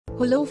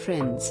Hello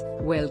friends,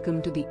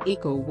 welcome to the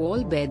EKO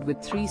Wall Bed with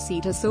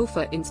 3-seater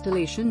sofa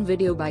installation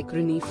video by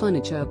Krini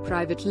Furniture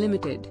Pvt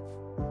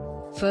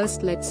Ltd.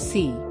 First let's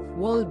see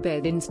wall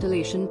bed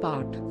installation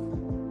part.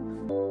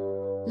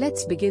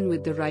 Let's begin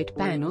with the right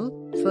panel.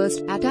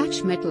 First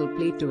attach metal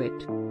plate to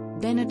it.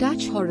 Then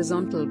attach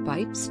horizontal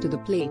pipes to the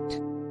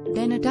plate.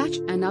 Then attach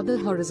another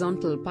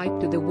horizontal pipe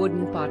to the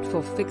wooden part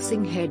for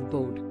fixing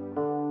headboard.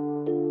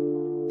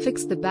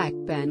 Fix the back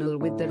panel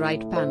with the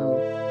right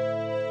panel.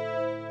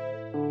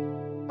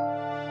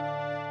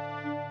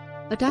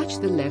 Attach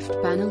the left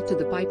panel to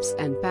the pipes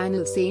and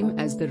panel same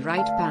as the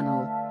right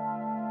panel.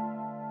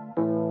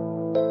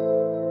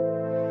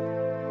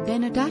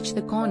 Then attach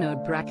the corner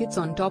brackets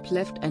on top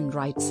left and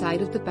right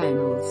side of the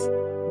panels.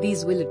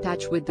 These will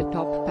attach with the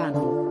top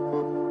panel.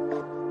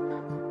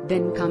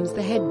 Then comes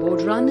the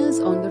headboard runners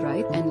on the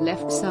right and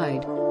left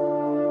side.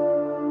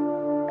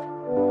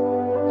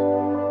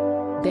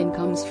 Then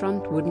comes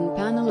front wooden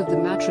panel of the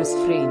mattress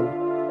frame.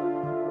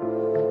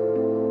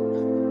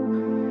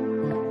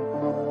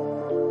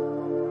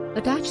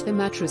 Attach the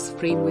mattress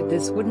frame with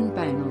this wooden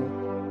panel.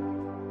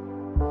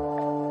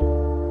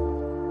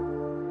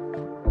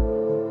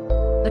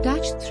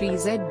 Attach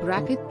 3Z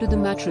bracket to the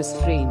mattress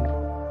frame.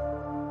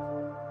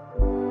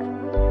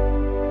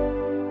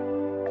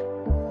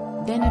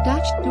 Then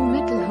attach 2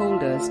 metal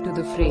holders to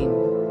the frame.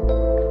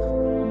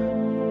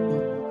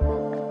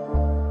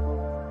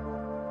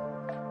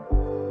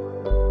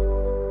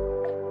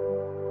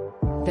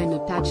 Then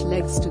attach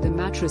legs to the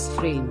mattress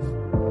frame.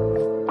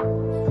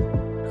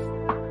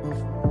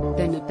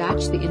 Then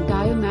attach the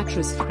entire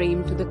mattress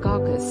frame to the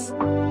carcass.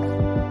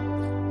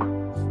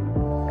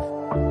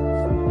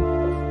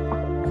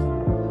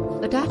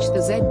 Attach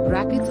the Z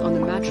brackets on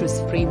the mattress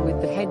frame with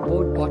the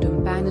headboard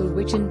bottom panel,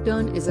 which in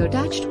turn is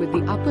attached with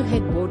the upper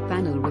headboard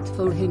panel with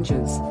 4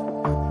 hinges.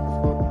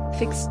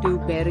 Fix 2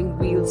 bearing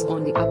wheels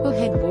on the upper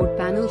headboard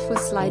panel for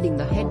sliding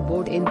the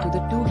headboard into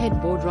the 2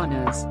 headboard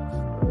runners.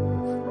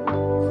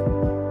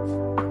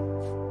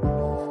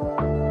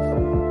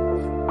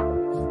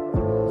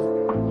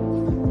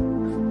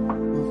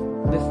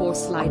 Before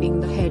sliding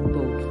the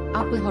headboard,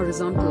 upper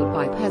horizontal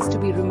pipe has to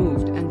be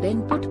removed and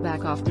then put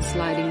back after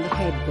sliding the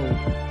headboard.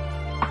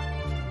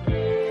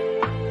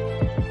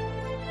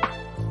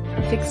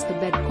 Fix the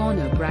bed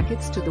corner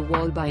brackets to the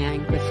wall by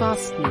anchor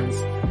fasteners.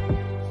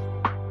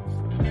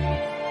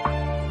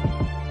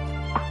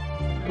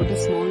 Put a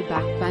small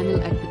back panel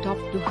at the top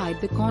to hide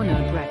the corner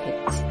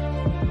brackets.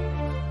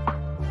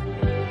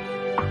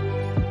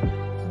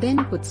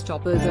 Then put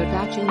stoppers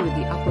attaching with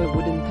the upper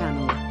wooden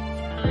panel.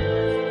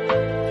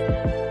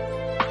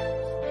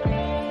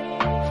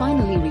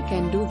 Finally we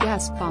can do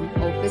gas pump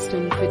or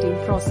piston fitting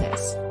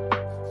process.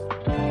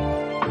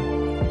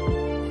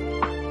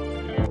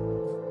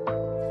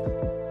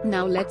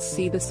 Now let's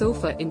see the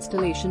sofa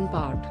installation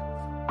part.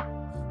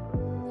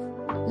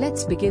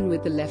 Let's begin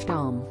with the left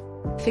arm.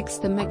 Fix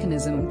the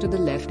mechanism to the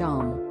left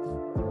arm.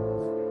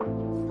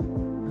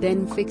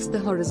 Then fix the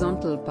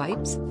horizontal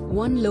pipes,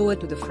 one lower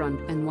to the front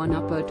and one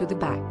upper to the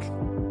back.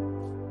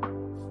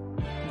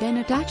 Then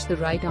attach the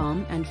right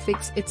arm and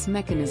fix its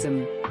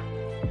mechanism.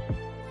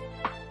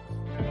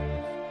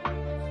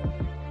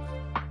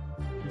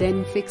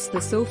 Then fix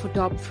the sofa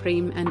top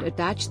frame and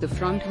attach the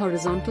front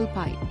horizontal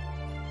pipe.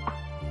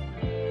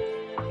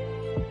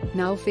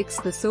 Now fix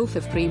the sofa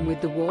frame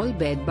with the wall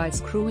bed by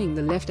screwing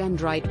the left and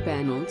right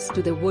panels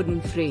to the wooden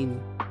frame.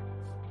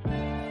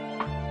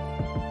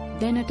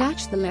 Then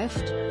attach the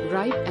left,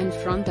 right and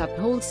front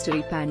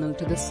upholstery panel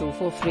to the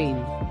sofa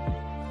frame.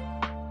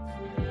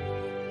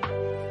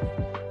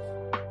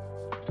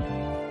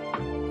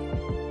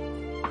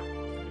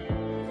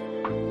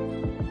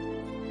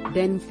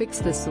 Then fix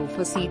the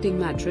sofa seating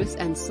mattress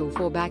and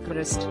sofa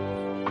backrest.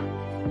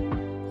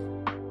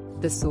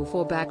 The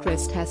sofa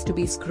backrest has to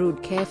be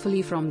screwed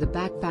carefully from the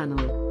back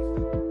panel.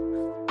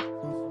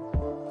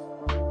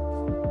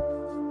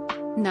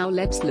 Now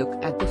let's look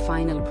at the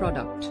final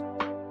product.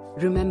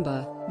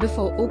 Remember,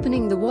 before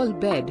opening the wall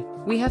bed,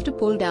 we have to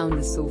pull down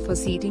the sofa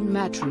seating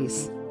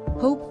mattress.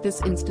 Hope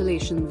this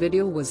installation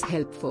video was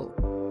helpful.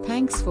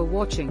 Thanks for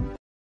watching.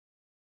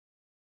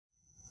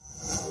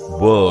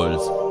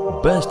 World's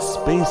best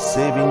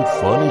space-saving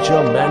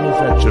furniture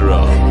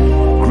manufacturer,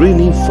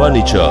 Krini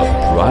Furniture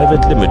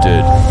Pvt Ltd.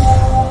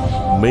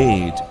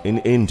 Made in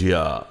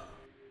India.